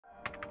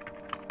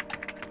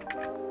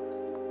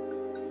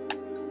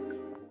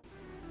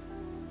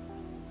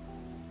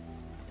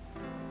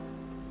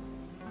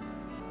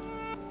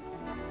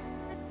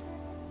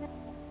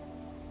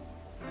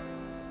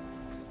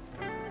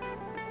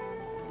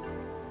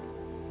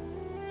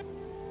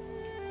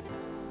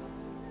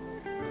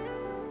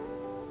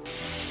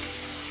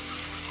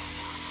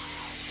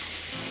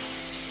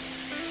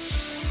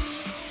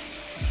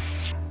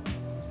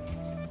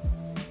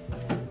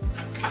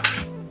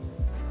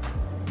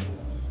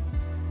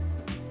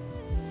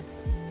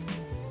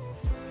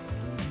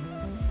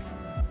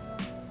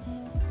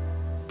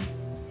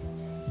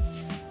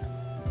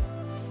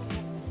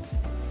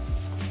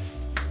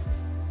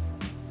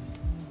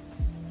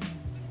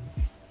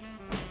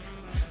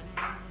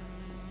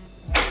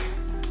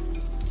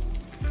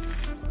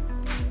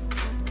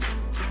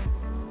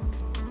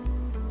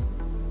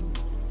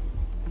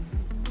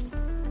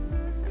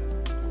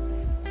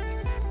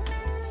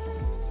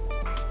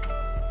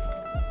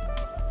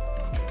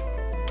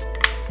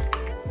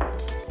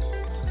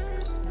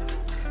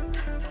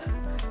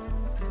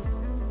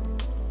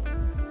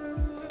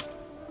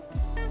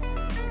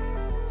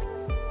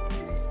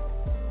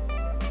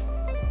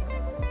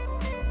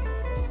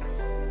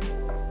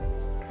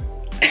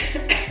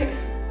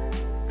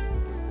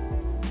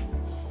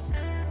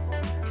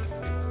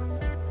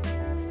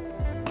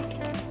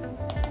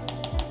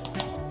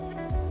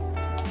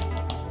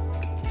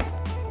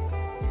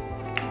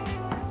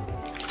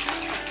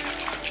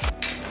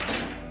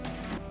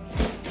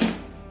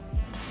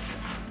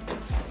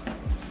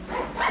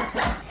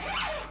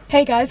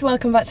Hey guys,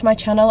 welcome back to my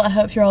channel. I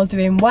hope you're all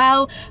doing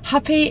well.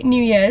 Happy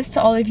New Year's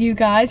to all of you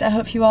guys. I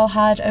hope you all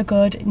had a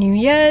good New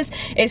Year's.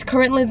 It's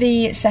currently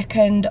the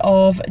 2nd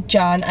of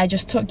Jan. I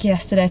just took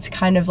yesterday to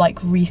kind of like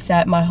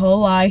reset my whole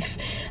life,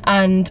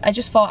 and I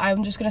just thought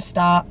I'm just gonna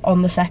start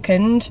on the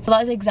 2nd. So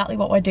that is exactly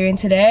what we're doing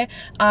today.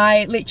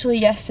 I literally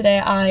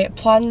yesterday I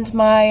planned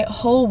my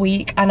whole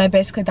week, and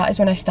that is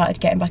when I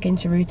started getting back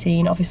into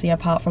routine, obviously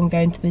apart from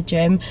going to the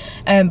gym,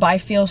 but I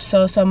feel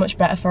so much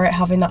better for it,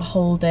 having that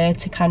whole day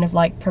to kind of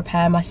like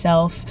prepare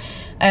myself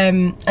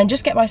and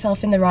just get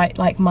myself in the right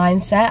like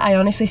mindset. I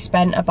honestly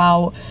spent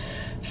about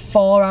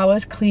 4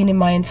 hours cleaning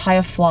my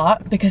entire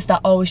flat because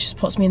that always just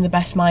puts me in the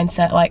best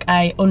mindset. Like,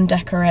 I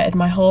undecorated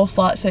my whole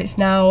flat, so it's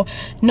now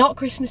not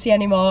Christmassy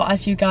anymore,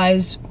 as you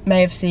guys may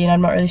have seen.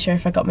 I'm not really sure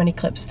if I got many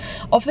clips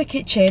of the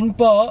kitchen,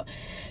 but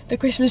the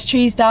Christmas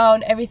tree's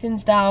down,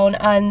 everything's down,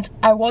 and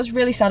I was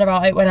really sad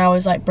about it when I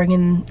was like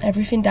bringing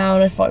everything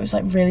down. I thought it was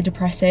like really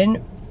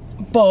depressing.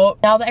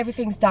 But now that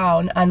everything's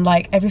down and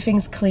like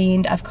everything's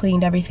cleaned, I've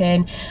cleaned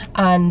everything,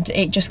 and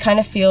it just kind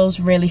of feels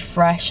really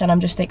fresh, and I'm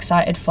just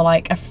excited for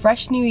like a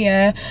fresh new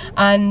year,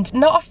 and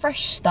not a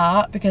fresh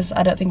start because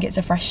I don't think it's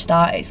a fresh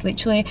start, it's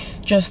literally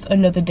just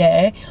another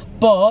day,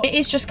 but it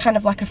is just kind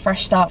of like a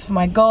fresh start for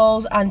my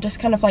goals and just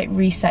kind of like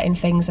resetting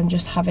things and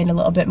just having a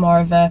little bit more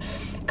of a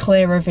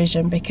clearer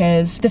vision,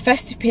 because the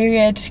festive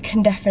period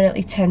can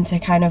definitely tend to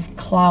kind of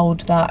cloud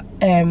that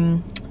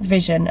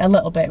vision a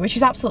little bit, which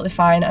is absolutely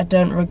fine. I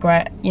don't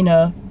regret, you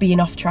know, being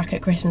off track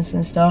at Christmas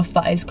and stuff.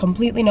 That is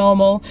completely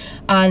normal,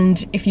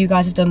 and if you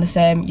guys have done the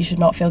same, you should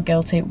not feel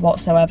guilty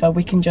whatsoever.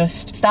 We can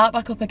just start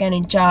back up again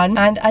in Jan.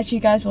 And as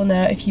you guys will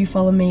know if you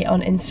follow me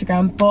on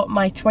Instagram, but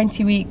my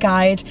 20-week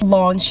guide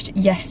launched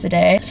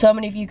yesterday. So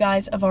many of you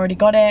guys have already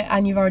got it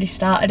and you've already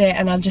started it,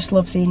 and I just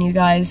love seeing you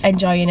guys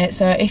enjoying it.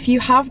 So if you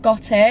have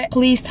got it,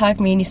 please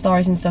tag me in your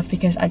stories and stuff,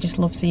 because I just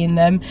love seeing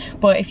them.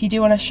 But if you do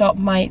want to shop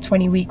my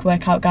 20-week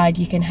workout guide,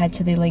 you can head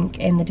to the link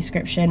in the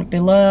description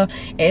below.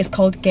 It is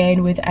called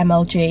Gain with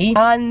MLG,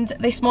 and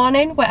this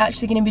morning we're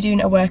actually going to be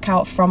doing a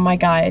workout from my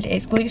guide.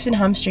 It's glutes and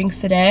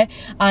hamstrings today,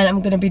 and I'm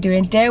going to be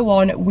doing day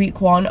 1, week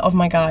 1 of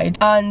my guide.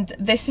 And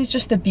this is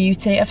just the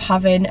beauty of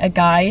having a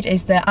guide,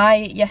 is that I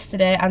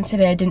yesterday and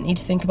today didn't need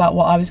to think about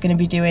what I was going to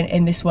be doing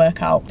in this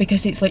workout,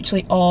 because it's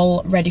literally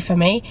all ready for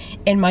me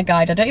in my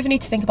guide. I don't even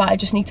need to think about it, I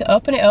just need to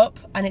open it up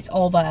and it's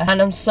all there,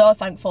 and I'm so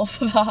thankful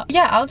for that.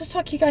 Yeah, I'll just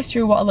talk you guys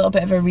through what a little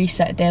bit of a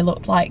reset day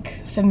looked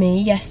like for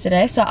me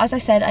yesterday. So as I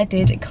said, I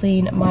did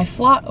clean my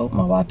flat. Oh,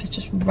 my wipers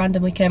just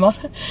randomly came on.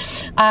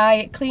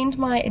 I cleaned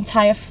my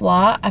entire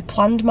flat. I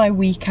planned my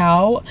week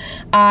out.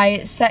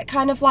 I set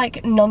kind of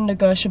like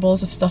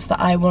non-negotiables of stuff that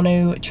I want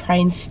to try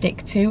and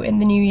stick to in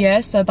the new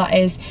year. So that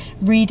is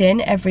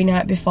reading every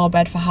night before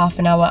bed for half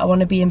an hour. I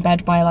want to be in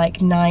bed by like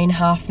 9,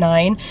 half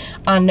 9,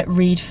 and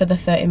read for the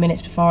 30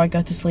 minutes before I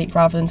go to sleep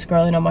rather than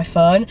scrolling on my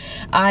phone.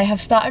 I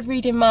have started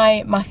reading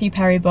my Matthew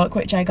Perry book,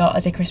 which I got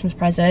as a Christmas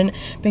present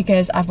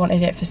because I've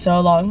wanted it for so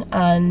long,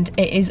 and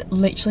it is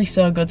literally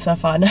so good so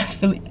far. And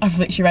I've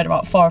literally read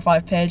about 4 or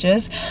 5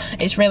 pages.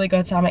 It's really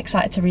good, so I'm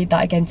excited to read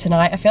that again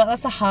tonight. I feel like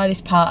that's the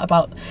hardest part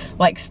about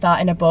like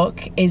starting a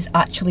book, is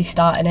actually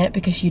starting it,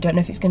 because you don't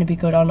know if it's going to be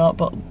good or not,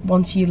 but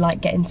once you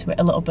like get into it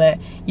a little bit,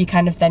 you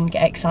kind of then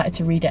get excited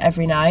to read it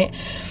every night.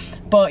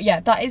 But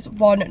yeah, that is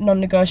one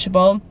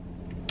non-negotiable.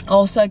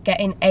 Also,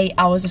 getting 8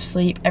 hours of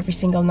sleep every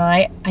single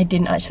night. I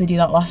didn't actually do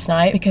that last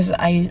night because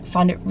I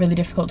found it really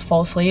difficult to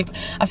fall asleep.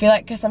 I feel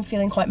like because I'm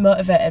feeling quite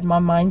motivated, my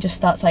mind just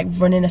starts like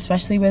running,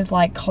 especially with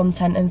like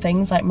content and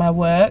things like my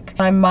work.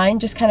 My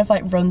mind just kind of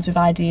like runs with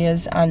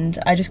ideas, and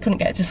I just couldn't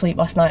get to sleep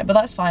last night, but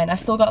that's fine. I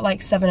still got like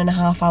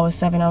 7.5 hours,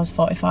 7 hours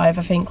 45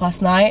 I think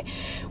last night,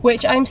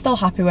 which I'm still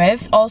happy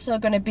with. It's also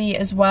going to be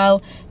as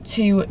well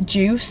to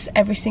juice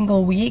every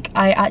single week.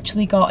 I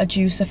actually got a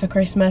juicer for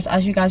Christmas.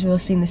 As you guys will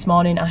have seen this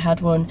morning, I had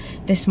one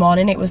this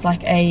morning. It was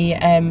like a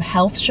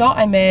health shot.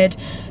 I made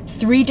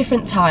 3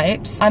 different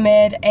types. I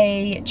made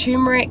a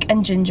turmeric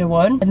and ginger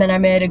one, and then I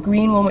made a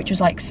green one which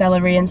was like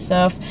celery and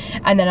stuff,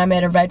 and then I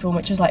made a red one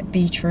which was like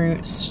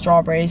beetroot,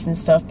 strawberries and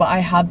stuff. But I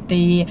had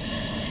the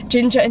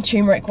ginger and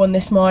turmeric one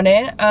this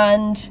morning,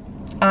 and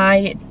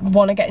I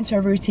want to get into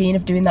a routine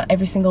of doing that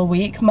every single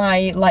week.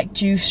 My like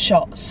juice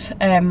shots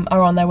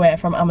are on their way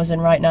from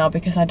Amazon right now,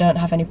 because I don't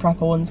have any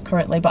proper ones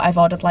currently, but I've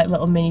ordered like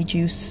little mini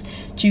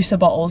juicer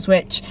bottles,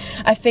 which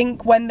I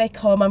think when they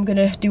come I'm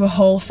gonna do a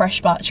whole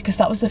fresh batch, because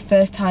that was the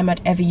first time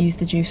I'd ever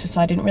used a juicer,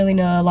 so I didn't really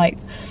know like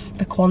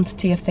the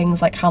quantity of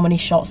things, like how many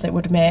shots it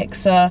would make.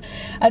 So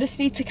I just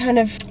need to kind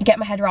of get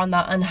my head around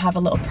that and have a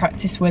little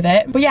practice with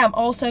it. But yeah, I'm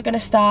also going to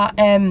start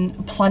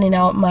planning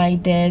out my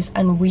days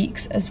and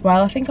weeks as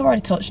well. I think I've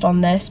already touched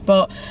on this,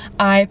 but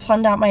I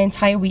planned out my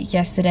entire week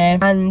yesterday,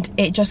 and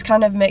it just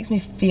kind of makes me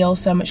feel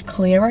so much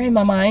clearer in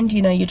my mind.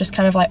 You know, you just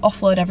kind of like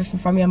offload everything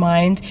from your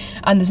mind,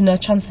 and there's no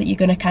chance that you're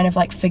going to kind of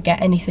like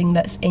forget anything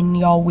that's in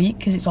your week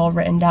because it's all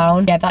written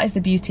down. Yeah, that is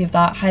the beauty of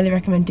that. Highly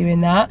recommend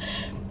doing that.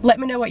 let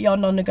me know what your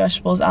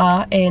non-negotiables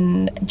are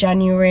in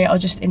January or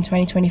just in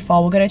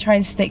 2024. We're going to try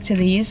and stick to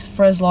these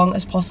for as long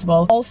as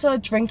possible. Also,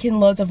 drinking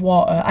loads of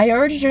water. I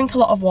already drink a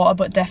lot of water,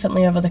 but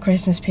definitely over the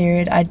Christmas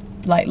period I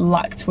like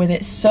lacked with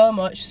it so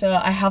much. So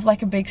I have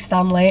like a big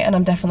Stanley, and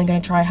I'm definitely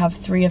going to try have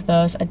 3 of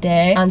those a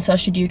day, and so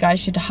should you guys.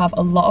 Should have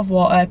a lot of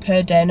water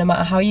per day. No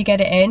matter how you get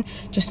it in,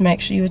 just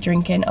make sure you're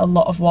drinking a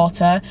lot of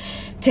water.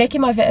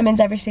 Taking my vitamins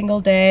every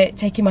single day,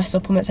 taking my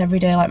supplements every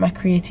day like my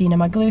creatine and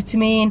my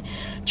glutamine,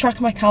 track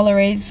my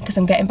calories because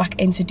I'm getting back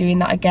into doing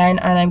that again,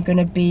 and I'm going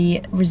to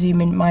be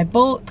resuming my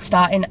bulk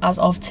starting as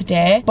of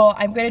today. But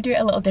I'm going to do it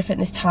a little different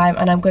this time,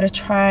 and I'm going to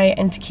try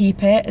and to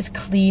keep it as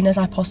clean as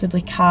I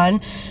possibly can,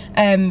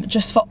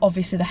 just for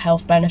obviously the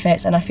health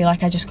benefits. And I feel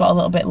like I just got a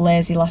little bit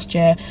lazy last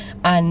year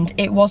and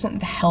it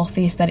wasn't the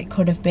healthiest that it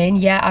could have been.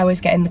 Yeah, I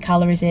was getting the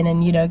calories in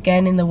and, you know,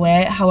 gaining the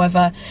weight.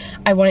 However,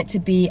 I want it to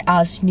be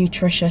as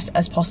nutritious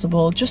as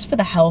possible just for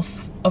the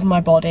health of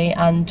my body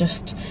and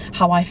just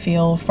how I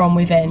feel from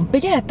within.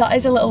 But yeah, that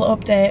is a little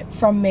update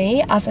from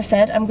me. As I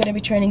said, I'm going to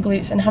be training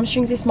glutes and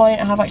hamstrings this morning.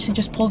 I have actually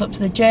just pulled up to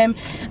the gym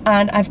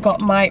and I've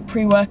got my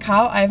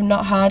pre-workout. I have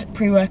not had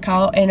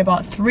pre-workout in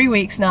about 3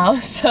 weeks now,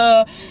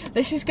 so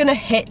this is going to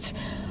hit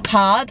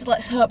hard.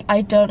 Let's hope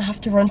I don't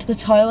have to run to the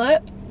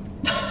toilet.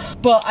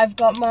 But I've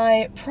got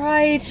my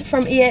Pride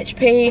from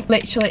EHP,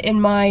 literally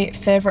in my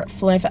favourite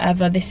flavour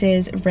ever. This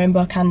is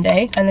rainbow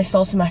candy, and this is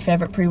also my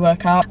favourite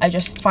pre-workout. I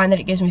just find that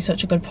it gives me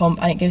such a good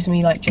pump, and it gives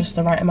me like just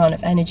the right amount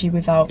of energy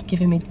without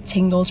giving me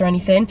tingles or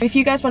anything. If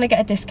you guys want to get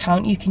a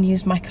discount, you can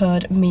use my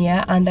code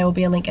Mia, and there will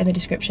be a link in the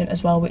description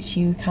as well, which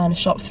you can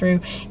shop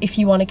through if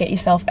you want to get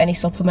yourself any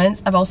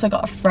supplements. I've also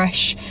got a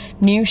fresh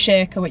new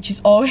shaker, which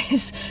is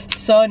always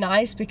so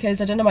nice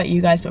because I don't know about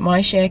you guys, but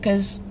my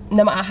shakers,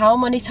 no matter how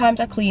many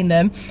times I clean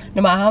them,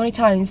 no matter how many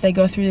times they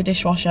go through the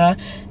dishwasher,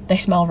 they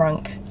smell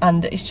rank,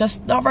 and it's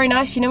just not very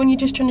nice. You know, when you're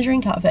just trying to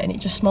drink out of it and it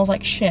just smells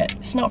like shit,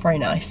 it's not very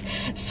nice.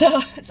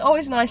 So it's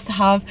always nice to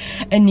have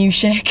a new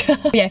shaker.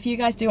 Yeah, if you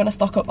guys do want to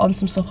stock up on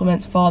some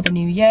supplements for the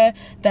new year,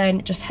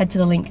 then just head to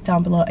the link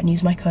down below and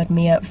use my code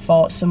Mia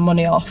for some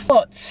money off.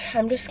 But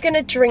I'm just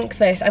gonna drink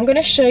this. I'm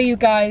gonna show you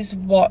guys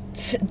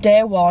what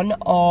day 1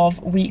 of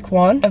week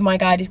 1 of my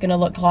guide is gonna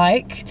look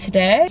like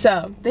today.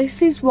 So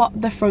this is what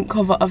the front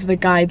cover of the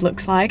guide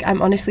looks like.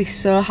 I'm honestly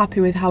so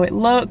happy with how it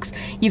looks.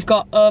 You've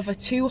got over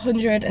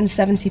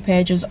 270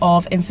 pages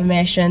of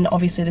information.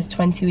 Obviously there's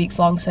 20 weeks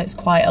long, so it's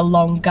quite a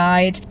long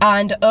guide,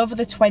 and over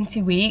the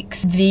 20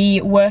 weeks the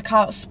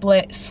workout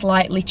split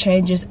slightly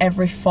changes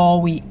every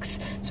 4 weeks,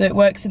 so it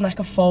works in like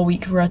a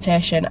 4-week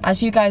rotation.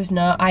 As you guys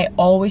know, I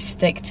always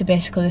stick to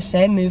basically the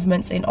same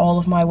movements in all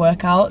of my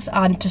workouts,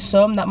 and to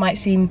some that might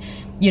seem,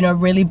 you know,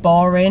 really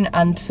boring,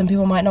 and some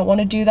people might not want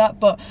to do that,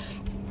 but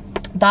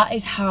that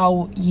is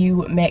how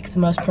you make the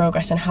most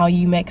progress, and how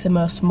you make the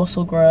most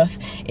muscle growth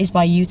is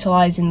by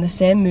utilizing the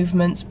same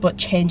movements but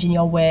changing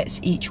your weights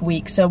each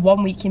week. So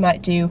 1 week you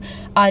might do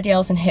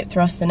RDLs and hip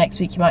thrusts, the next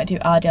week you might do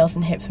RDLs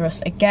and hip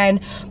thrusts again,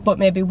 but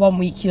maybe 1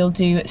 week you'll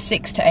do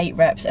 6 to 8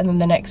 reps, and then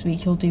the next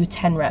week you'll do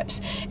 10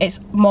 reps. It's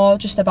more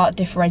just about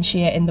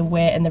differentiating the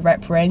weight and the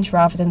rep range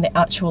rather than the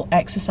actual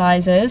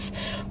exercises.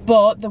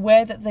 But the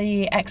way that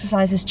the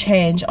exercises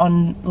change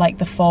on like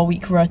the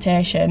 4-week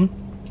rotation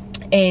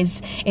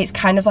is it's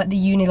kind of like the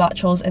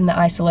unilaterals and the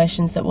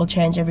isolations that will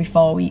change every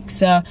 4 weeks.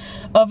 So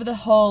over the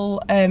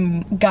whole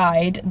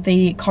guide,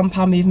 the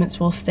compound movements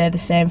will stay the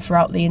same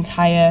throughout the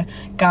entire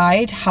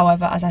guide.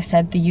 However, as I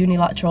said, the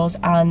unilaterals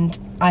and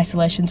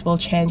isolations will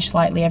change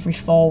slightly every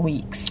 4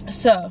 weeks.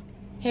 So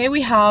here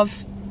we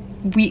have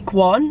week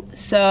 1.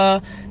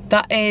 So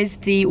that is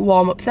the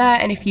warm up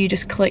there, and if you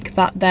just click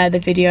that there, the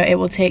video, it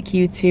will take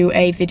you to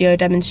a video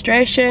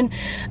demonstration,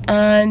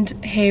 and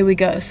here we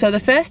go. So the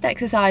first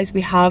exercise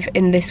we have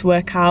in this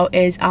workout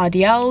is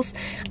RDLs,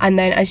 and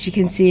then as you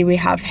can see we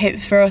have hip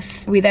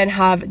thrusts, we then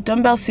have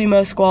dumbbell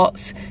sumo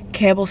squats,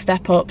 cable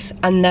step ups,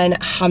 and then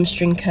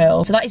hamstring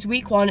curls. So that is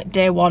week 1,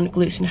 day 1,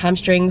 glutes and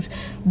hamstrings.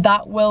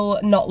 That will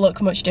not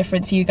look much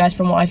different to you guys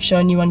from what I've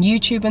shown you on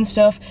YouTube and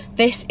stuff.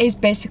 This is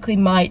basically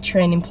my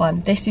training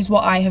plan. This is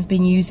what I have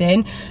been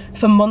using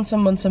for months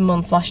and months and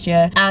months last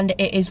year, and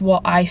it is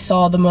what I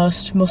saw the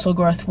most muscle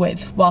growth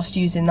with whilst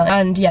using that.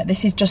 And yeah,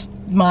 this is just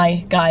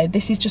my guide.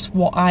 This is just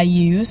what I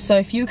use. So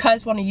if you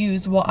guys want to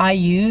use what I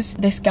use,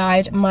 this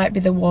guide might be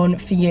the one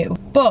for you.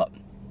 But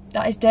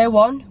that is day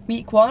 1,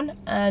 week 1,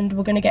 and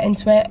we're gonna get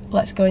into it.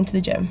 Let's go into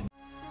the gym.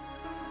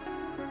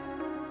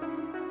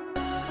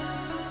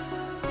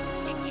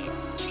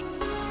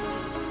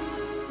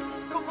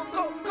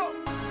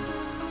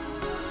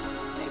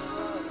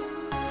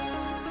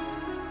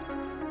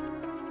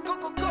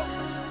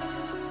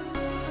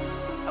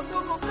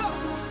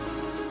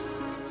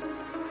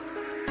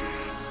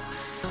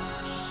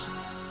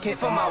 Hit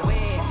for my wins,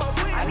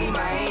 I need my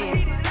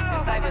hands.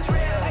 This life is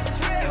real,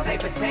 and play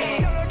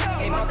pretend.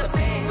 Aim off the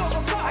bench,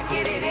 I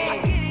get it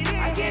in,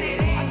 I get it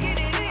in,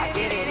 I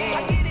get it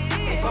in.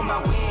 Hit for my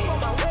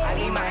wins, I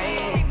need my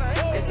hands.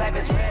 This life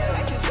is real,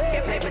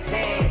 and play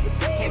pretend.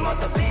 Aim off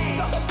the bench,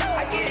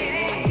 I get it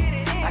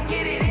in, I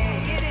get it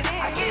in,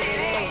 I get it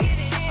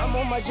in. I'm I'm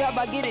on my job,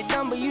 I get it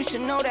done, but you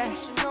should know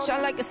that.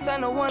 Shine like a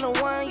sun, a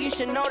 101, you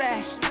should know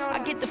that.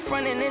 I get the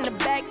front and in the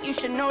back, you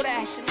should know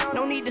that.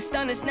 No need to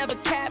stun, it's never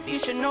cap, you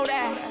should know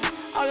that.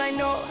 All I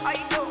know,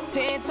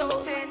 10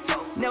 toes,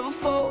 never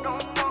fold,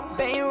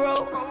 bang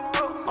roll,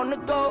 on the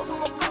go,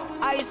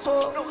 ice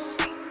wall,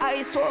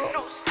 ice wall,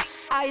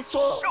 ice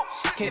wall.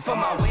 Came for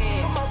my wins,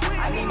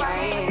 I need my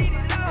ends.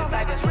 This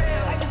life is real,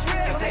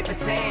 can't play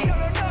pretend.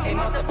 Aim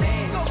off the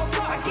bench,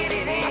 I get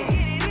it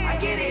in, I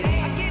get it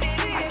in,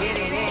 I get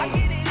it in.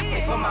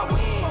 Came for my wins,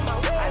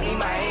 I need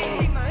my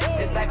ends.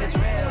 This life is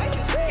real,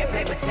 can't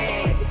play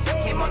pretend.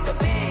 Came off the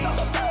bench,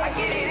 I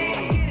get it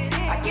in,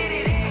 I get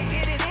it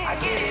in, I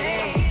get it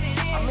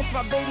in. I miss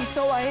my baby,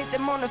 so I hit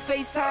them on the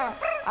FaceTime.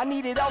 I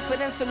need it all for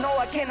them, so no,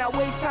 I cannot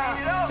waste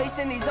time.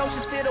 Facing these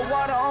oceans, feel the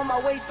water on my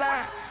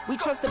waistline. We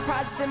trust the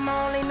process and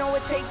I only know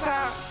it takes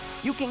time.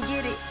 You can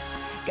get it,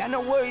 got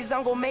no worries,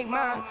 I'm gon' make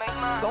mine.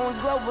 Going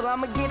global,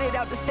 I'ma get it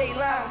out the state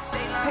lines.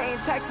 Paying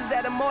taxes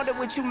at a more than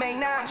what you make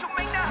now.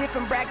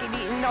 Different bracket,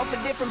 eating off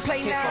a different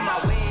plate now. For my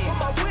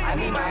wins, I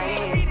need my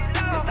ends.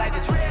 This life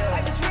is real,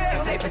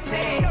 can't play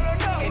pretend.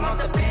 Came off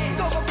the bench,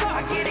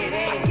 I get it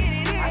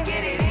in, I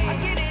get it in,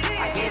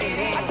 I get it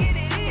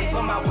in.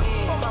 For my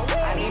wins,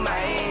 I need my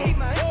ends.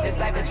 This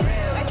life is real,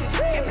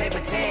 can't play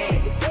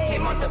pretend.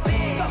 Came off the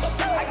bench,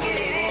 I get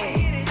it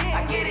in,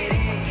 I get it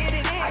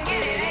in, I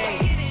get it in.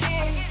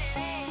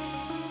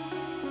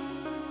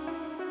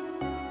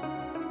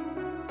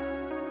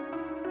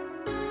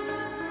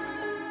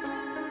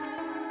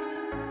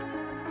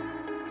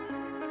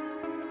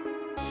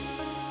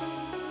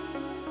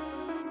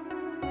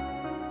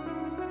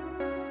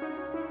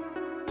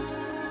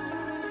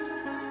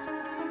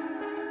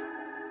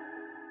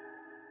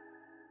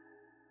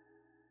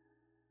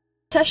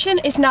 Session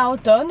is now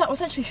done. That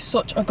was actually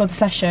such a good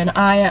session.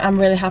 I am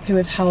really happy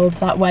with how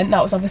that went.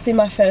 That was obviously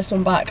my first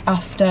one back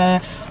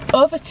after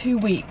over 2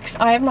 weeks.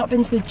 I have not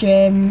been to the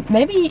gym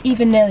maybe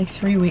even nearly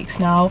 3 weeks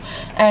now,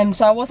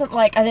 so I wasn't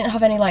like, I didn't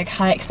have any like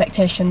high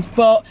expectations,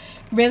 but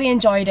really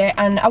enjoyed it.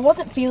 And I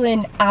wasn't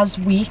feeling as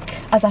weak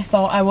as I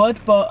thought I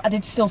would, but I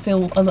did still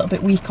feel a little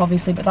bit weak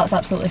obviously, but that's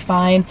absolutely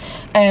fine.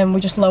 We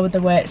just lowered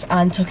the weights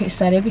and took it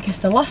steady, because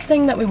the last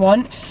thing that we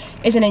want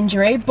is an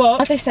injury.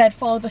 But as I said,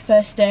 followed the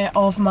first day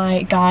of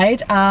my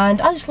guide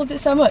and I just loved it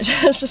so much.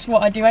 That's just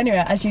what I do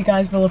anyway. As you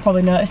guys will have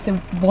probably noticed,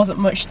 there wasn't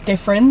much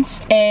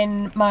difference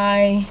in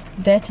my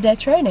day-to-day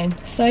training.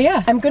 So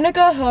yeah, I'm gonna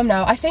go home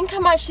now. I think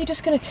I'm actually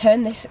just gonna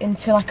turn this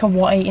into like a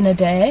what I eat in a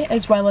day,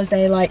 as well as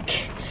a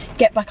like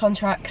get back on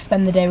track,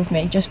 spend the day with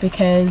me, just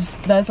because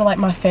those are like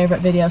my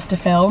favorite videos to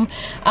film.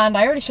 And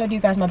I already showed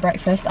you guys my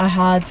breakfast. I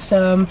had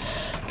some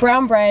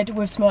brown bread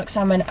with smoked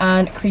salmon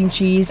and cream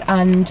cheese,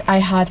 and I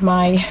had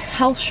my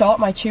health shot,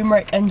 my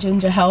turmeric and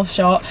ginger health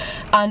shot,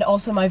 and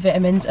also my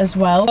vitamins as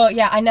well. But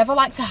yeah, I never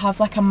like to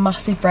have like a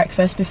massive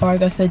breakfast before I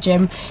go to the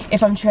gym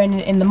if I'm training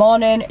in the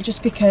morning,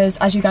 just because,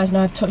 as you guys know,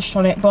 I've touched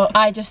on it, but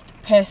I just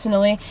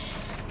personally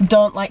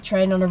don't like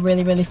training on a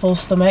really full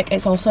stomach.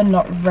 It's also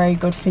not very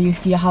good for you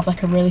if you have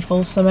like a really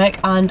full stomach,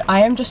 and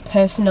I am just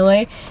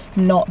personally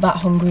not that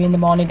hungry in the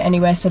morning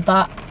anyway, so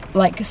that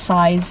like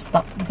size,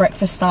 that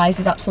breakfast size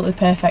is absolutely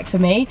perfect for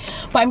me.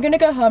 But I'm gonna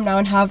go home now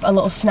and have a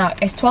little snack.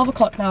 It's 12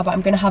 o'clock now, but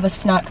I'm gonna have a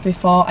snack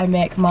before I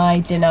make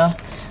my dinner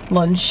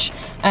lunch.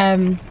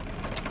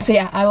 So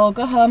yeah, I will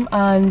go home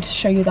and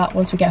show you that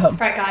once we get home.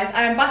 Right guys,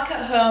 I am back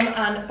at home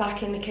and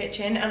back in the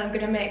kitchen, and I'm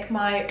gonna make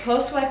my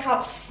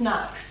post-workout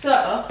snack.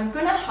 So I'm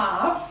gonna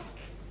have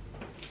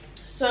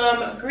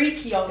some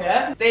Greek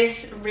yogurt,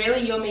 this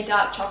really yummy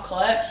dark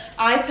chocolate.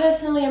 I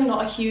personally am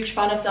not a huge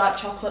fan of dark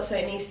chocolate, so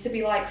it needs to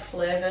be like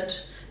flavoured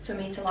for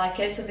me to like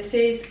it. So this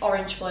is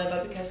orange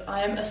flavour, because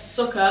I am a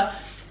sucker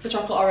for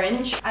chocolate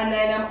orange. And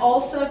then I'm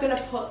also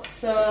gonna put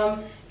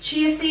some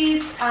chia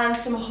seeds and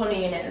some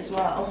honey in it as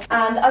well.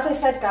 And as I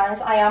said guys,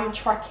 I am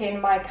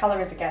tracking my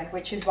calories again,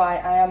 which is why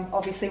I am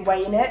obviously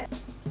weighing it.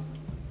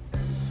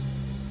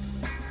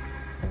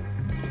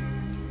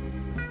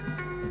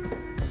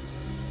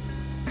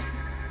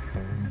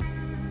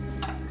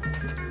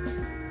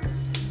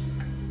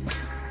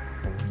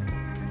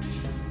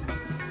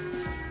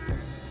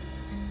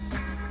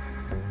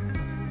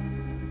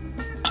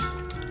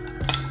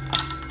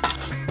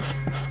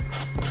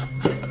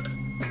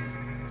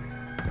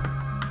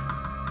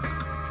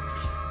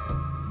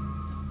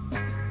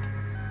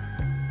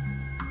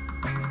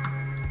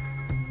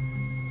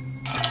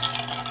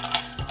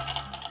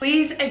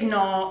 Please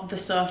ignore the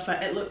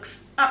sofa, it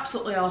looks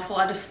absolutely awful.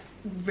 I just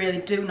really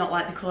do not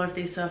like the colour of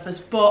these sofas,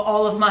 but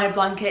all of my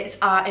blankets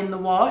are in the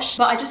wash.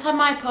 But I just had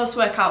my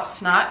post-workout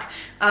snack,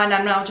 and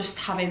I'm now just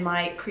having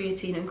my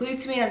creatine and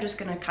glutamine. I'm just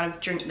gonna kind of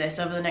drink this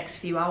over the next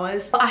few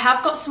hours. But I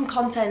have got some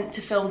content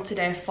to film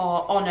today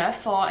for Honor,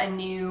 for a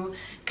new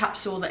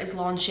capsule that is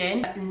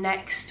launching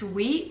next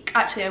week,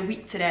 actually a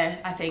week today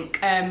I think.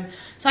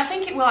 So I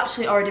think it will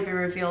actually already be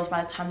revealed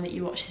by the time that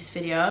you watch this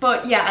video.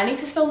 But yeah, I need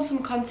to film some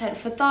content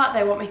for that.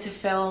 They want me to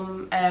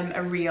film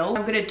a reel.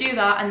 I'm gonna do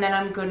that, and then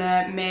I'm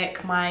gonna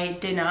make my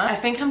dinner. I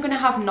think I'm gonna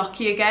have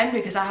gnocchi again,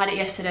 because I had it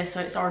yesterday, so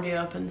it's already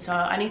open, so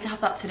I need to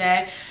have that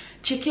today.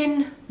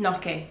 chicken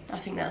gnocchi. I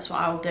think that's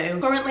what I'll do.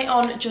 Currently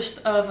on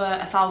just over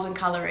 1,000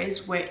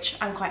 calories, which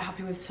I'm quite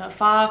happy with so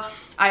far.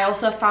 I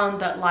also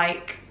found that,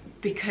 like,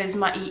 because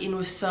my eating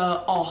was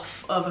so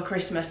off over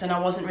Christmas and I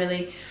wasn't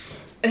really,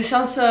 it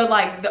sounds so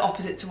like the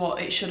opposite to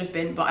what it should have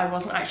been, but I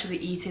wasn't actually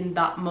eating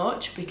that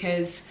much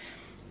because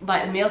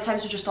like the meal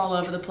times were just all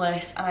over the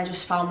place and I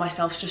just found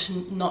myself just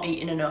not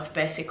eating enough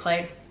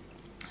basically.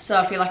 So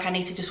I feel like I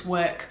need to just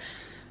work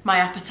my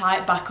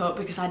appetite back up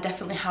because I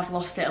definitely have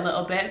lost it a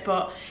little bit,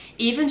 but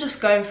even just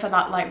going for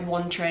that like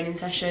one training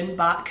session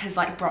back has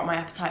like brought my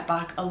appetite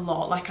back a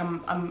lot. Like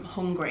I'm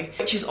hungry,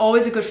 which is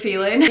always a good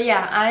feeling. But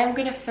yeah, I am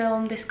gonna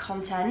film this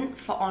content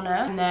for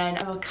Honor and then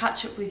I will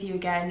catch up with you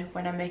again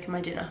when I'm making my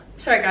dinner.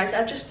 Sorry guys,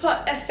 I've just put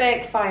a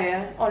fake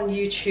fire on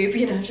YouTube,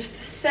 you know, just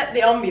to set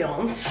the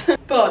ambience.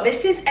 But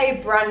this is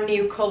a brand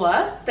new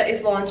colour that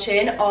is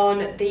launching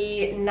on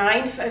the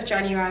 9th of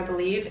January, I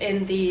believe,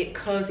 in the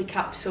Cozy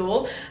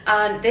capsule.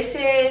 And this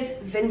is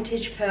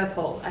vintage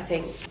purple, I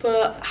think.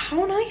 But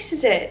how nice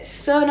is it?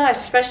 So nice,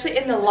 especially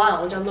in the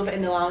lounge. I love it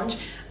in the lounge.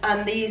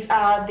 And these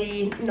are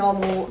the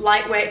normal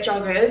lightweight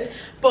joggers,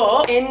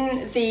 but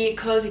in the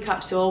Cozy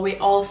capsule we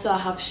also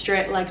have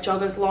straight leg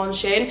joggers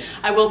launching.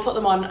 I will put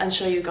them on and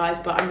show you guys,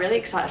 but I'm really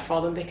excited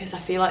for them because I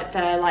feel like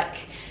they're like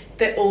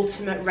the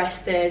ultimate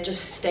rest day,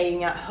 just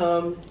staying at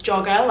home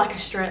jogger, like a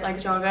straight leg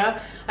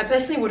jogger. I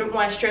personally wouldn't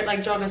wear straight leg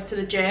joggers to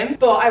the gym,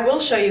 but I will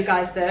show you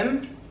guys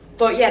them.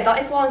 But yeah,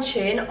 that is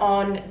launching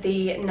on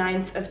the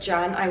 9th of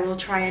Jan. I will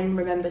try and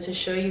remember to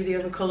show you the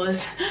other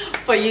colours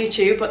for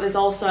YouTube, but there's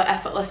also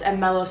Effortless and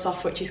Mellow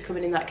Soft, which is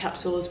coming in that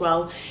capsule as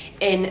well,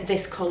 in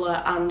this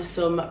colour and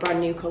some brand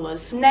new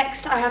colours.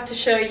 Next, I have to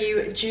show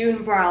you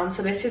June Brown.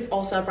 So this is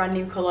also a brand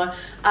new colour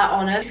at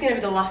Honor. This is going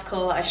to be the last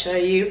colour that I show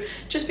you,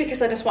 just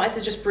because I just wanted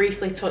to just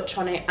briefly touch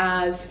on it,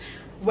 as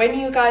when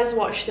you guys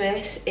watch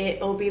this,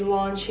 it'll be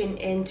launching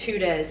in 2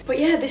 days. But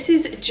yeah, this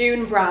is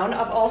June Brown.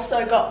 I've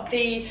also got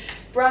the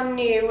brand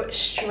new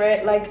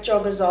straight leg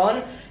joggers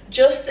on.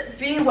 Just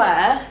be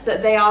aware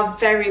that they are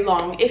very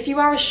long. If you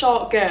are a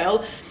short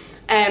girl,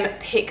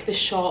 pick the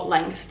short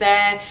length.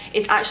 There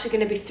is actually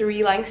going to be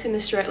 3 lengths in the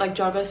straight leg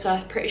jogger, so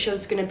I'm pretty sure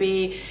it's going to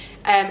be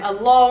a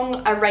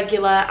long, a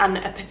regular and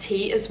a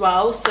petite as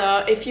well.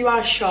 So if you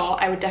are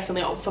short, I would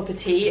definitely opt for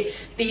petite.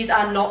 These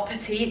are not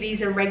petite,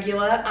 these are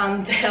regular,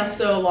 and they are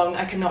so long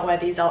I cannot wear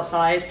these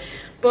outside.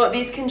 But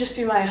these can just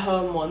be my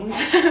home ones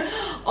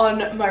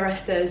on my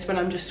rest days when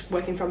I'm just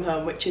working from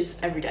home, which is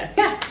every day.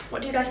 Yeah,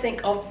 what do you guys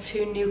think of the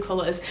 2 new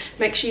colours?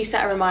 Make sure you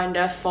set a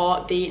reminder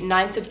for the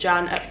 9th of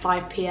Jan at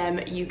 5 PM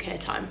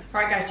UK time.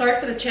 Right guys, sorry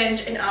for the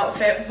change in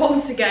outfit.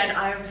 Once again,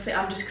 I'm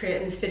just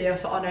creating this video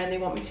for Honor and they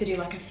want me to do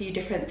like a few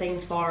different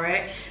things for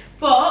it.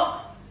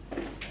 But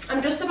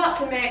I'm just about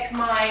to make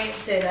my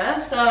dinner,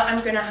 so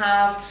I'm gonna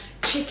have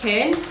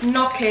chicken,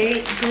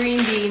 gnocchi,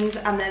 green beans,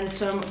 and then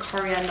some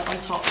coriander on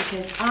top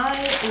because I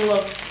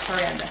love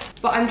coriander.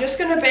 But I'm just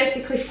gonna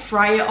basically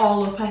fry it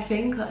all up. I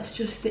think that's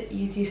just the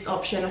easiest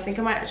option. I think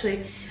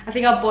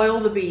I'll boil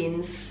the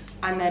beans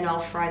and then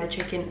I'll fry the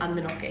chicken and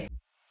the gnocchi.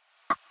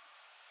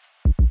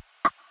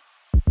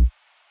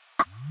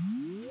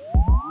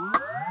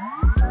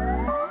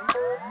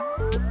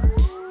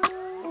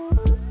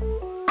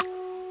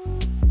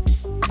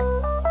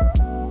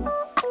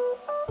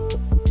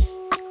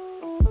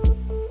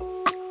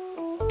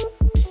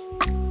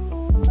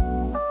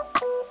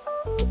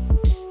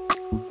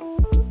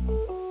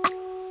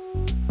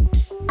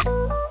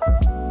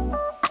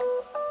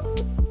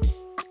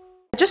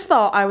 Just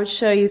thought I would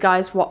show you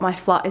guys what my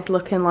flat is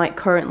looking like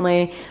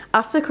currently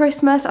after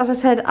Christmas. As I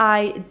said,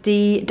 I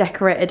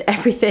decorated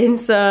everything,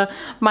 so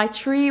my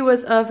tree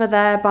was over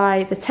there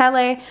by the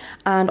telly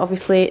and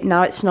obviously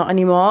now it's not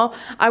anymore.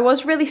 I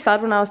was really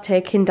sad when I was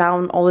taking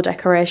down all the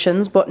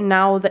decorations, but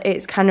now that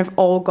it's kind of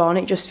all gone,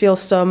 it just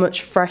feels so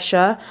much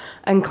fresher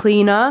and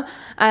cleaner.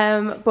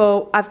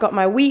 But I've got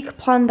my week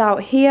planned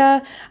out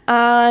here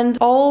and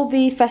all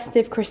the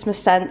festive Christmas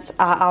scents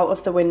are out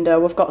of the window.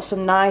 We've got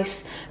some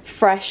nice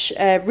fresh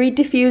reed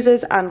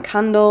diffusers and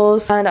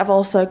candles, and I've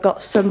also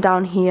got some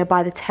down here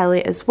by the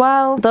telly as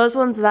well. Those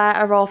ones there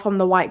are all from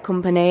the White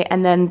Company,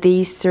 and then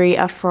these 3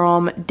 are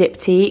from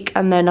Diptyque,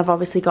 and then I've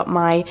obviously got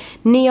my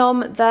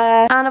neon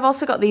there, and I've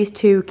also got these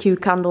 2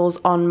 cute candles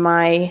on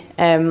my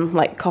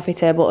like coffee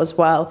table as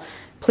well.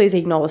 Please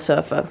ignore the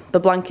sofa. The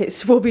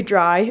blankets will be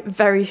dry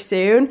very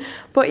soon.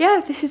 But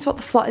yeah, this is what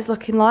the flat is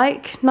looking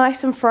like.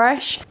 Nice and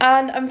fresh.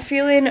 And I'm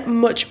feeling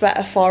much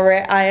better for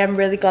it. I am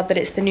really glad that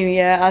it's the new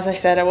year. As I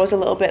said, I was a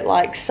little bit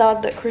like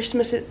sad that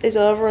Christmas is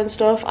over and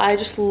stuff. I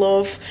just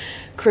love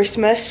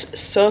Christmas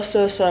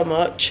so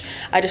much.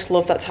 I just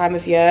love that time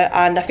of year,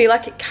 and I feel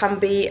like it can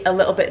be a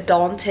little bit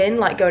daunting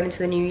like going into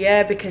the new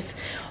year, because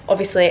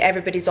obviously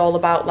everybody's all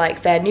about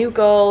like their new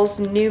goals,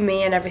 new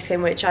me and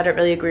everything, which I don't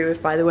really agree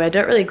with, by the way. I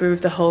don't really agree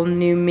with the whole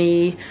new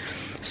me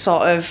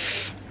sort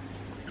of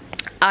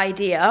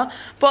idea,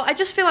 but I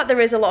just feel like there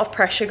is a lot of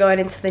pressure going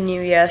into the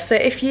new year. So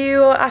if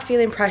you are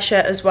feeling pressure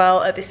as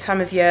well at this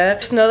time of year,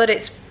 just know that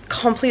it's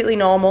completely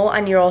normal,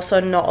 and you're also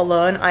not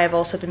alone. I have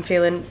also been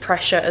feeling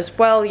pressure as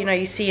well. You know,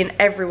 you're seeing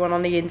everyone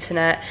on the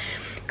internet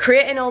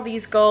creating all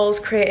these goals,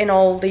 creating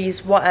all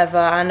these whatever,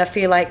 and I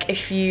feel like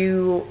if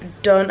you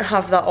don't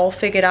have that all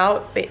figured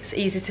out, it's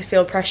easy to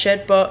feel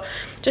pressured. But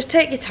just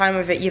take your time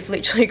with it. You've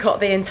literally got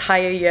the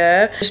entire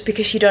year. Just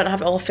because you don't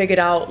have it all figured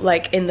out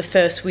like in the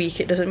first week,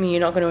 it doesn't mean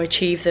you're not going to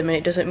achieve them, and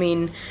it doesn't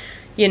mean,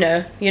 you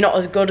know, you're not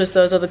as good as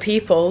those other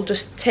people.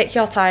 Just take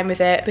your time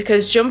with it,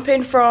 because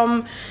jumping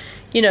from,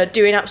 you know,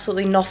 doing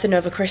absolutely nothing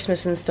over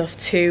Christmas and stuff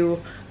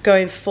to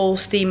going full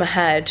steam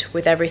ahead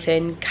with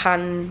everything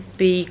can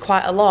be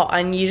quite a lot,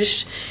 and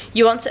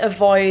you want to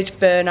avoid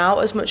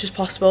burnout as much as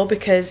possible,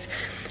 because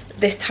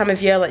this time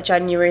of year, like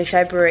January,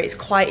 February, it's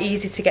quite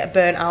easy to get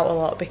burnt out a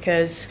lot,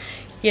 because,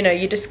 you know,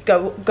 you just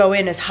go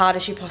in as hard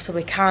as you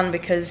possibly can,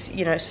 because,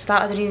 you know, it's the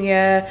start of the new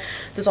year,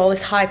 there's all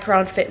this hype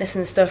around fitness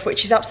and stuff,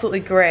 which is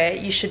absolutely great.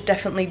 You should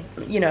definitely,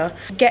 you know,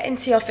 get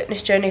into your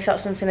fitness journey if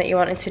that's something that you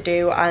wanted to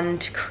do,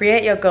 and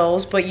create your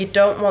goals, but you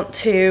don't want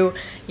to,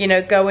 you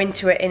know, go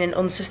into it in an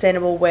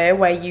unsustainable way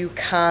where you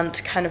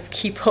can't kind of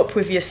keep up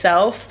with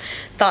yourself.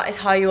 That is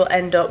how you will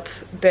end up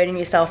burning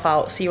yourself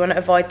out, so you want to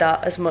avoid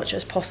that as much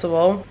as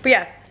possible. But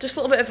yeah, just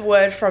a little bit of a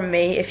word from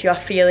me. If you are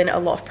feeling a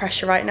lot of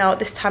pressure right now at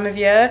this time of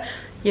year,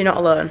 you're not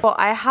alone. But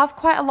I have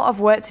quite a lot of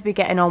work to be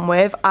getting on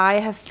with. I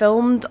have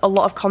filmed a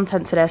lot of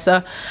content today,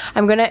 so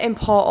I'm gonna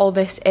import all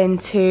this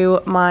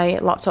into my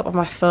laptop on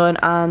my phone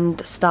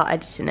and start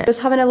editing it. Just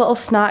having a little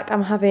snack.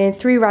 I'm having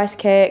 3 rice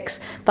cakes.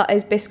 That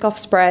is Biscoff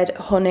spread,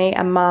 honey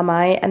and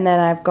Marmite, and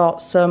then I've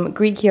got some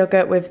Greek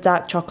yogurt with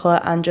dark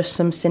chocolate and just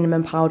some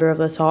cinnamon powder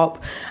over the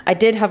top. I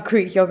did have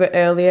Greek yogurt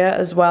earlier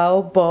as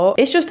well, but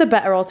it's just a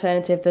better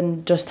alternative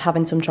than just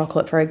having some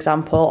chocolate, for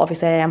example.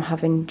 Obviously I am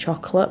having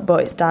chocolate,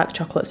 but it's dark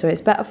chocolate, so it's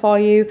better for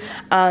you,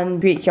 and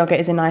Greek yogurt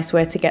is a nice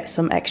way to get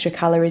some extra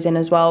calories in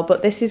as well.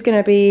 But this is going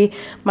to be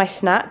my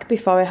snack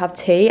before I have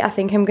tea. I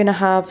think I'm going to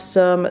have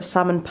some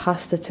salmon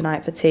pasta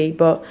tonight for tea,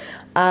 but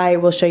I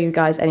will show you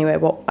guys anyway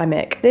what I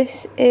make.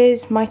 This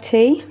is my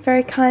tea,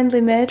 very kindly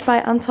made by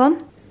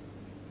Anton.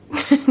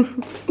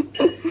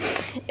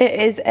 It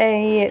is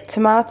a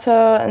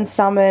tomato and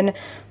salmon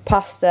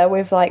pasta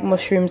with like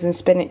mushrooms and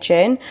spinach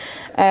in,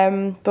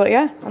 but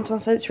yeah, Anton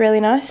said it's really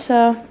nice,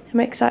 so I'm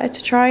excited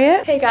to try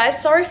it. Hey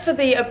guys, sorry for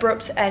the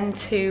abrupt end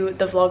to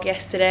the vlog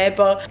yesterday,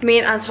 but me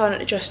and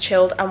Anton just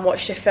chilled and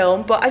watched a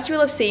film. But as you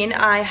will have seen,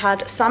 I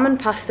had salmon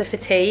pasta for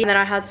tea, and then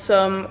I had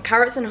some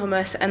carrots and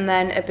hummus, and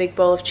then a big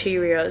bowl of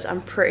Cheerios.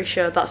 I'm pretty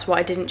sure that's what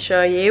I didn't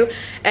show you.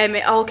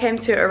 It all came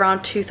to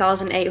around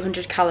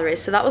 2,800 calories,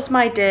 so that was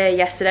my day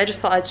yesterday. I just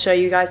thought I'd show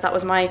you guys. That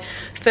was my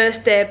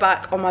first day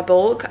back on my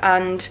bulk,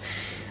 and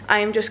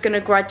I'm just going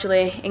to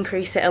gradually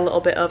increase it a little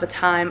bit over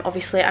time.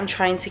 Obviously I'm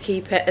trying to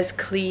keep it as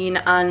clean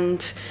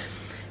and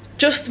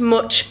just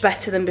much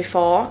better than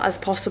before as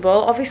possible.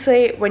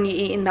 Obviously when you're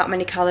eating that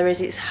many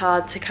calories, it's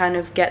hard to kind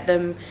of get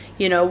them,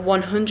 you know,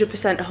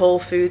 100% whole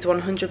foods,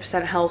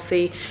 100%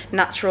 healthy,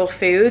 natural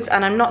foods.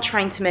 And I'm not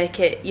trying to make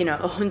it, you know,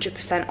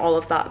 100% all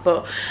of that,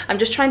 but I'm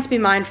just trying to be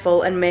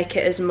mindful and make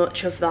it as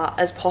much of that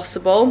as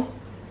possible.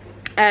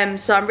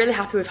 So I'm really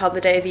happy with how the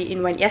day of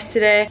eating went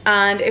yesterday,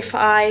 and if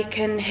I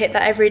can hit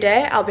that every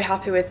day, I'll be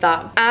happy with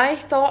that. I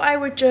thought I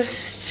would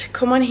just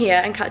come on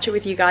here and catch up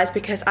with you guys,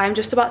 because I'm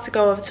just about to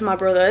go over to my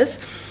brother's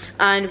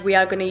and we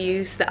are going to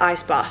use the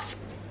ice bath.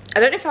 I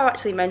don't know if I've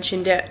actually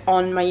mentioned it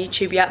on my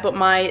YouTube yet, but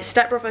my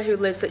stepbrother, who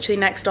lives literally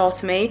next door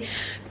to me,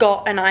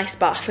 got an ice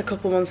bath a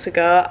couple months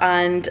ago,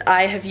 and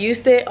I have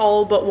used it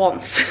all but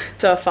once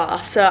so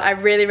far. So I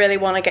really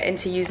want to get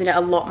into using it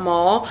a lot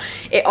more.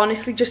 It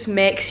honestly just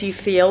makes you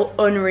feel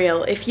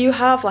unreal. If you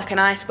have like an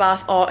ice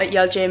bath, or at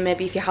your gym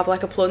maybe if you have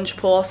like a plunge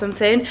pool or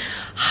something,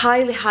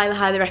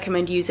 highly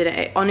recommend using it.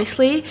 It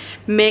honestly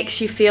makes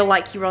you feel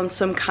like you're on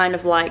some kind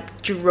of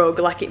like drug.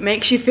 Like, it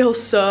makes you feel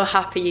so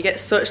happy. You get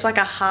such like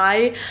a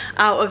high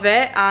out of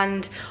it,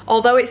 and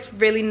although it's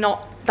really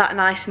not that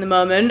nice in the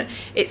moment,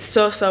 it's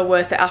so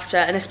worth it after.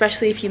 And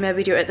especially if you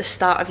maybe do it at the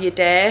start of your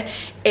day,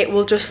 it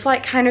will just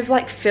like kind of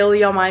like fill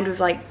your mind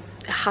with like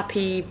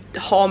happy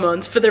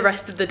hormones for the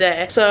rest of the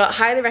day. So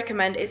highly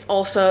recommend. It's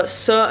also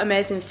so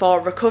amazing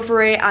for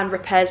recovery and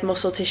repairs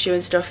muscle tissue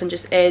and stuff, and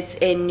just aids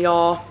in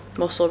your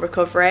muscle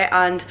recovery.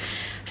 And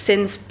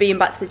since being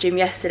back to the gym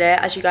yesterday,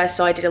 as you guys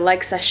saw, I did a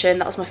leg session.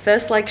 That was my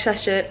first leg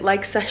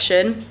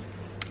session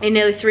in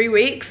nearly 3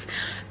 weeks.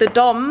 The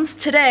DOMs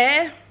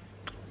today,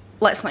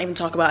 let's not even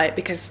talk about it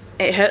because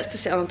it hurts to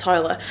sit on the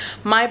toilet.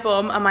 My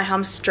bum and my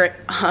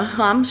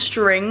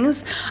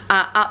hamstrings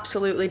are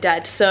absolutely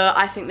dead. So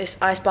I think this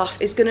ice bath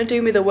is gonna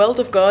do me the world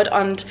of good,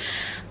 and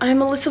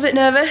I'm a little bit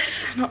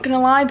nervous, not gonna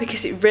lie,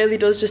 because it really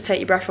does just take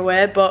your breath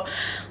away. But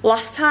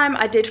last time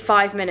I did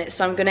 5 minutes,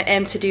 so I'm gonna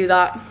aim to do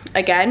that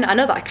again. I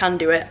know that I can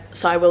do it,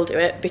 so I will do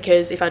it,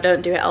 because if I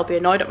don't do it, I'll be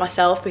annoyed at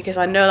myself, because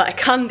I know that I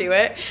can do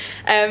it.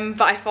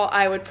 But I thought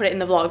I would put it in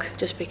the vlog,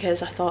 just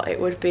because I thought it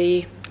would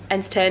be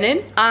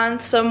entertaining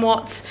and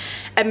somewhat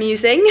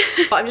amusing.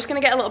 But I'm just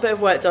gonna get a little bit of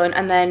work done,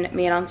 and then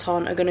me and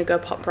Anton are gonna go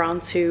pop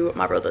round to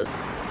my brother's.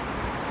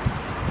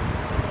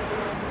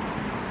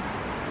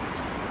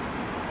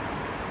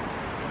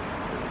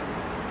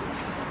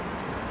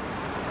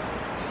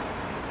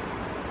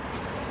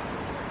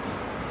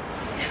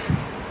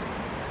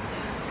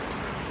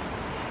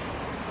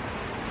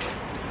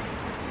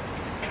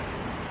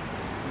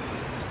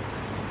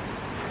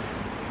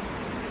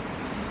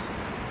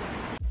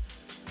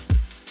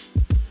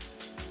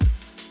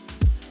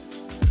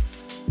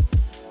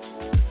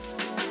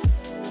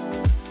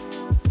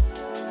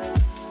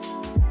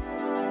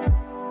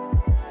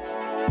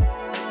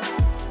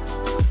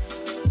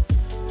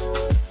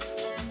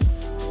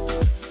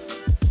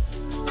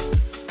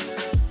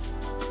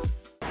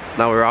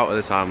 Now we're out of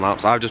the time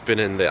lapse. I've just been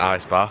in the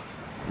ice bath.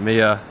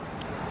 Mia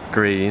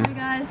Green. Hi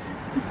guys.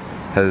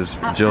 Has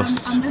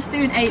just. I'm just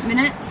doing 8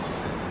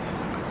 minutes.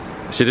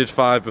 She did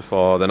 5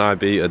 before, then I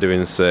beat her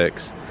doing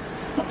 6.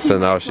 So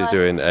now she's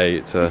doing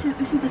 8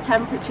 this is the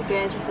temperature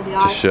gauge for the to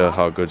ice show bath.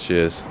 how good she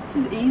is.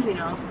 This is easy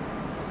now.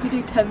 You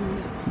do 10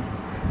 minutes.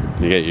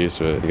 You get used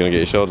to it. You're gonna get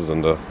your shoulders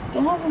under.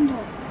 Get out under.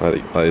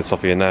 Like the top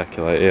of your neck,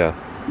 like yeah.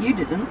 You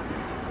didn't.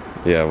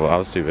 Yeah, well I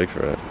was too big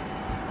for it.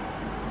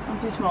 I'm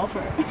too small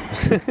for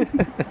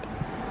it.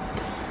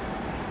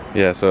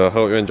 Yeah, so I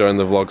hope you're enjoying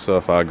the vlog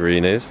so far,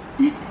 Greenies.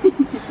 Do you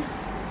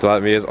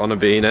like Mia's Honor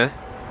beanie?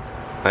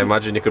 I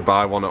imagine you could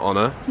buy one at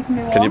Honor.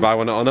 Can you buy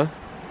one at Honor?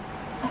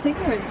 I think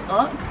they're in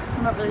stock.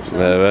 I'm not really sure.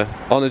 Maybe.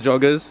 Honor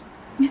joggers.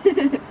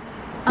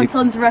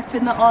 Anton's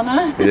repping the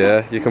Honor.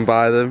 Yeah, you can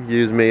buy them.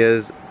 Use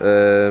Mia's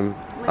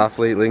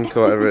athlete link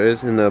or whatever it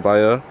is in the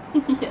bio.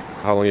 Yeah.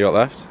 How long you got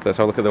left? Let's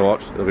have a look at the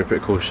watch. It'll be a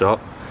pretty cool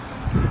shot.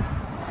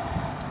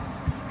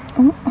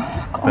 Oh,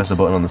 God. Press the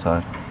button on the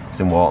side. It's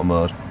in water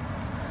mode.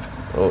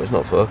 Oh, it's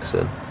not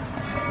focusing.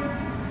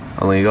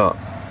 How long you got?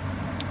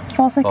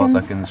 4 seconds.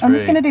 4 seconds. I'm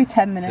just going to do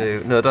 10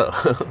 minutes. 2. No, don't.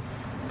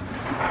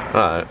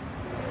 Alright.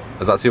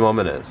 Is that 2 more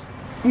minutes?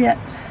 Yeah.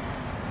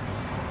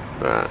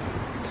 Right.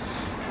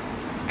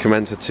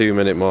 Commence a 2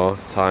 minute more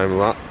time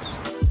lapse.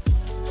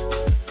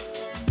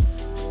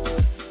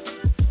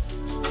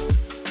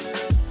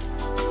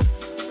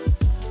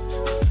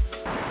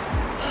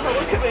 Oh,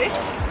 look at me.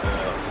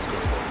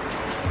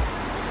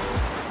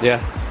 Yeah,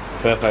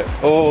 perfect.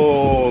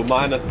 Oh,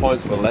 minus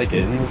points for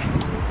leggings.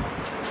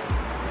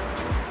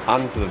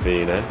 And for the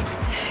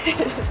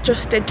beanie.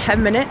 Just did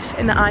 10 minutes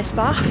in the ice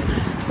bath.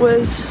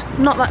 Was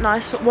not that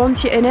nice, but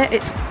once you're in it,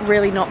 it's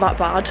really not that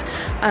bad,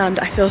 and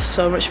I feel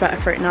so much better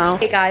for it now.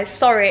 Hey guys,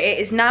 sorry, it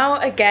is now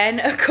again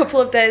a couple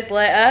of days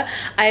later.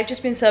 I have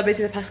just been so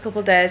busy the past couple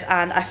of days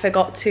and I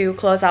forgot to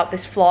close out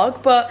this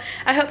vlog, but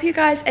I hope you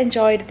guys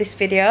enjoyed this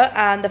video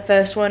and the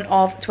first one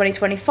of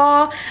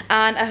 2024,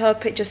 and I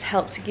hope it just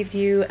helped to give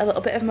you a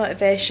little bit of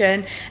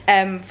motivation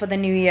for the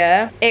new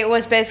year. It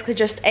was basically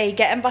just a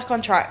getting back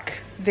on track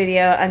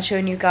video and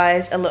showing you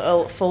guys a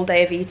little full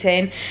day of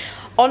eating.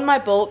 On my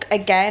bulk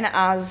again,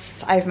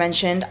 as I've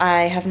mentioned,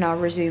 I have now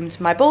resumed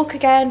my bulk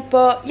again,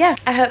 but yeah,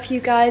 I hope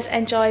you guys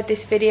enjoyed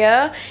this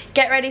video.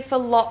 Get ready for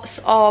lots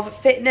of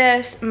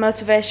fitness,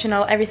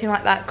 motivational, everything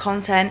like that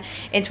content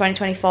in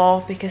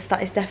 2024, because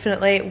that is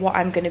definitely what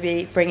I'm going to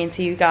be bringing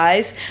to you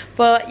guys.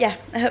 But yeah,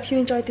 I hope you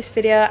enjoyed this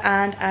video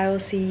and I will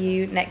see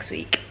you next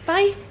week.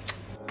 Bye.